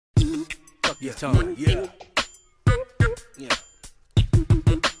your tongue, yeah.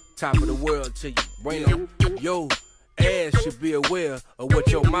 Top of the world to you, Bueno. Yo, ass should be aware of what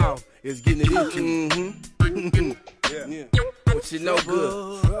your mouth is getting it into. Yeah. What you know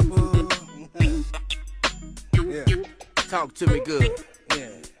good. Talk to me good.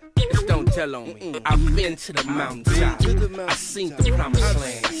 Just don't tell on me. I've been to the mountaintop. I seen the promised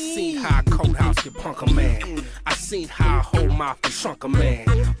land. I seen how a cold house can punk a man. I seen how a whole mouth can shrunk a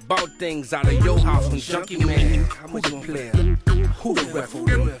man. Bought things out of your house from junkie man. Who the player? Who the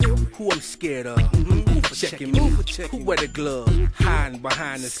referee? Who I'm scared of? Who checking me? Who wear the glove? Hiding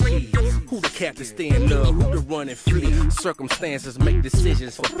behind the keys. Who the captain staying up? Who the run and flee? Circumstances make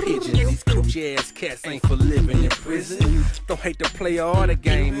decisions for pigeons. These coochie ass cats ain't for living in prison. Don't hate the player or the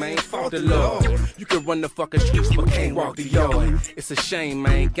game, man. Fuck the law. You can run the fucking streets but can't walk the yard. It's a shame,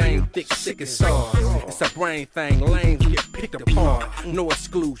 man. Game thick, sick as sauce. It's a brain thing. Lanes get picked apart. No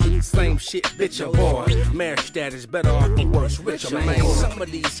exclusion. Same shit, bitch or boy. Marriage status better off or worse, richer, man. Some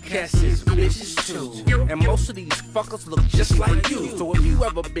of these cats is bitches too. And most of these fuckers look just like you. So if you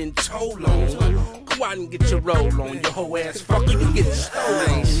ever been told on, go out and get your roll on. Your whole ass fucker, you get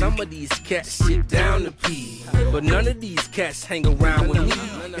stolen. Some of these cats sit down to pee, but none of these cats hang around with me.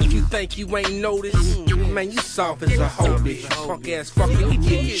 If you think you ain't noticed, man, you soft as a hoe, bitch. Punk ass fucker, you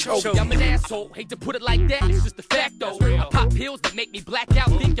get choked. I'm an asshole, hate to put it like that, it's just a fact though. I pop pills that make me black out,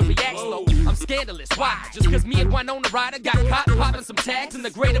 think and react slow. I'm scandalous, why? Just cause me and Winona Ryder got caught popping some tags in the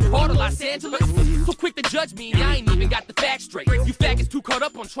greater part of Los Angeles? So quick to judge me, I ain't even got the facts straight. You faggots too caught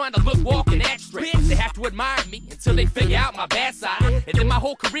up on trying to look, walk, and act straight. They have to admire me until they figure out my bad side. And then my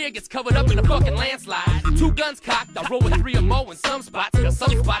whole career gets covered up in a fucking landslide. 2 guns cocked, I roll with 3 or more in some spots. Cause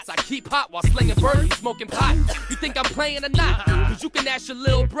some spots I keep hot while slinging birdies, smoking pot. You think I'm playing or not? Cause you can ask your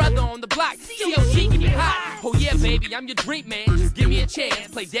little brother on the block. COG can be hot. Oh yeah, baby, I'm your dream man. Just give me a chance.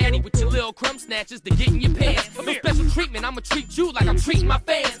 Play daddy with your little crumb snatchers to get in your pants. No special treatment, I'ma treat you like I'm treating my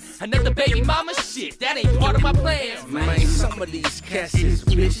fans. Another baby mama, shit, that ain't part of my plans. Man, some of these cats is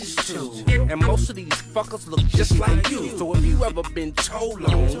bitches too. And most of these fuckers look just like you. So if you ever been told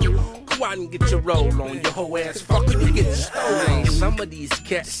on, go out and get your roll on. Your whole ass fucker, you get stolen. Some of these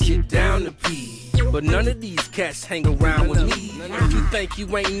cats sit down to pee, but none of these cats hang around with me. If you think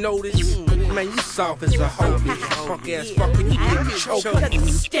you ain't noticed, man, you soft as a hoe, bitch. Punk ass fucker, you get choked. Cause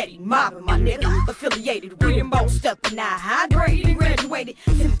it's steady mobbing, my nigga. Affiliated with him, most up and I hydrated, graduated.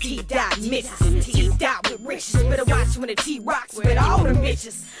 Them T-dot misses, T-dot with riches. Better watch when the T-rocks with all them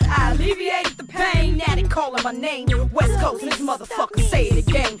bitches. I alleviated the pain, now they calling my name. West Coast and this motherfucker say it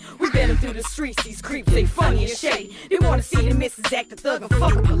again. We been through the streets, these creeps, they funny and shady. They wanna see the missus act a thug and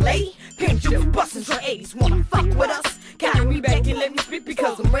fuck up a lady. Pimp you bustin' your 80s, wanna fuck with us? Carry me back and let me spit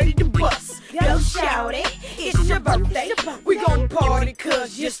because I'm ready to bust. Yo, shout it, it's your birthday. We gon' party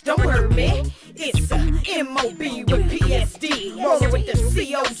cause just don't hurt me. It's a M.O.B. with PSD. Rollin' with the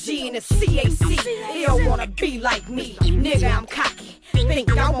C.O.G. and the C.A.C. They don't wanna be like me, nigga, I'm cocky.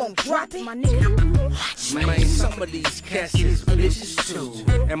 Think I won't drop it, my nigga? Watch me. Man, some of these cats is bitches too.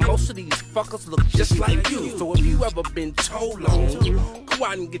 And most of these fuckers look just like you. So if you ever been told on, go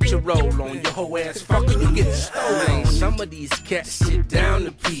out and get your roll on. Your whole ass fucker, you get stolen. Some of these cats sit down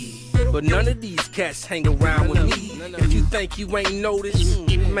to pee, but none of these cats hang around with me. If you think you ain't noticed,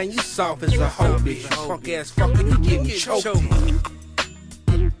 man, you soft as a hoe, bitch. Punk ass fucker, you getting choked.